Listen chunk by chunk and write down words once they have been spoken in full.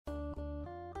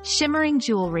Shimmering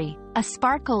jewelry, a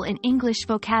sparkle in English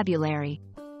vocabulary.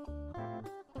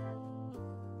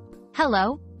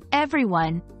 Hello,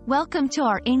 everyone. Welcome to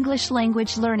our English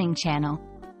language learning channel.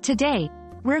 Today,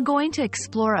 we're going to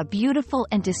explore a beautiful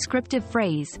and descriptive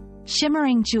phrase,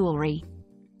 shimmering jewelry.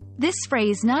 This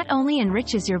phrase not only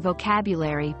enriches your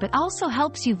vocabulary but also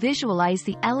helps you visualize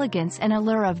the elegance and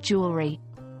allure of jewelry.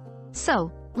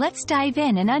 So, let's dive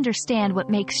in and understand what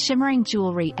makes shimmering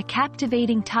jewelry a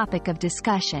captivating topic of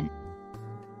discussion.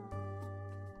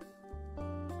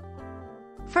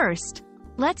 First,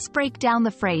 let's break down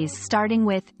the phrase starting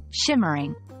with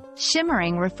shimmering.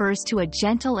 Shimmering refers to a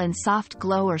gentle and soft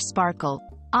glow or sparkle,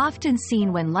 often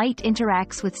seen when light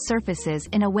interacts with surfaces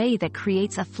in a way that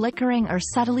creates a flickering or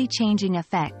subtly changing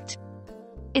effect.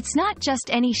 It's not just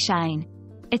any shine.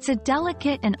 It's a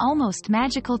delicate and almost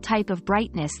magical type of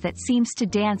brightness that seems to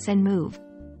dance and move.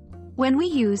 When we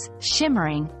use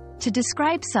shimmering to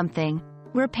describe something,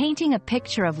 we're painting a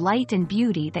picture of light and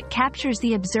beauty that captures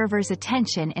the observer's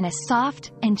attention in a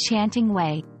soft, enchanting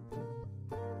way.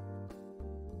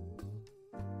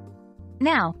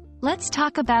 Now, let's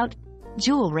talk about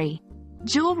jewelry.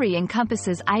 Jewelry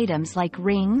encompasses items like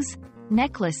rings,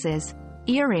 necklaces,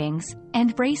 earrings,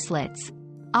 and bracelets,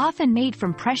 often made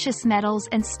from precious metals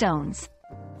and stones.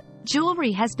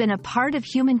 Jewelry has been a part of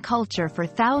human culture for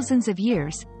thousands of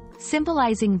years,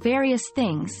 symbolizing various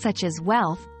things such as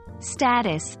wealth,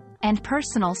 status, and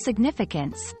personal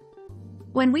significance.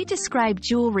 When we describe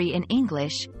jewelry in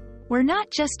English, we're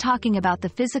not just talking about the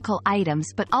physical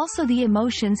items but also the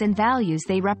emotions and values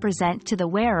they represent to the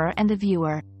wearer and the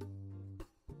viewer.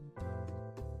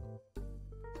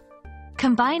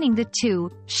 Combining the two,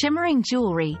 shimmering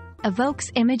jewelry evokes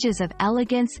images of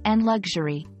elegance and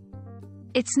luxury.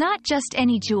 It's not just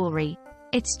any jewelry,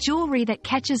 it's jewelry that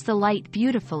catches the light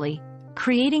beautifully,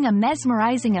 creating a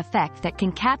mesmerizing effect that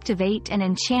can captivate and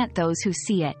enchant those who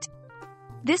see it.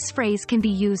 This phrase can be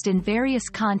used in various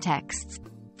contexts,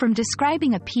 from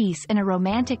describing a piece in a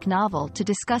romantic novel to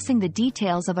discussing the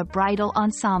details of a bridal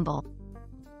ensemble.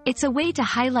 It's a way to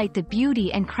highlight the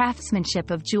beauty and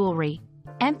craftsmanship of jewelry,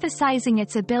 emphasizing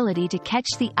its ability to catch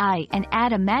the eye and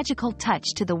add a magical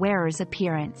touch to the wearer's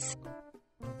appearance.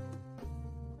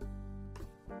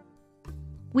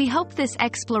 We hope this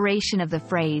exploration of the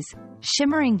phrase,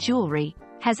 shimmering jewelry,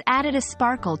 has added a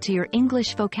sparkle to your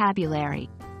English vocabulary.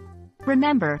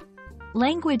 Remember,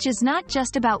 language is not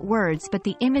just about words but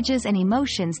the images and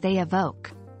emotions they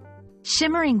evoke.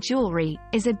 Shimmering jewelry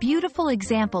is a beautiful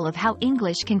example of how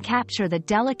English can capture the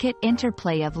delicate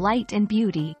interplay of light and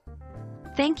beauty.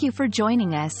 Thank you for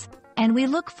joining us, and we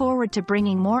look forward to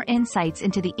bringing more insights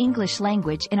into the English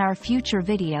language in our future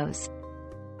videos.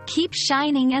 Keep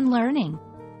shining and learning.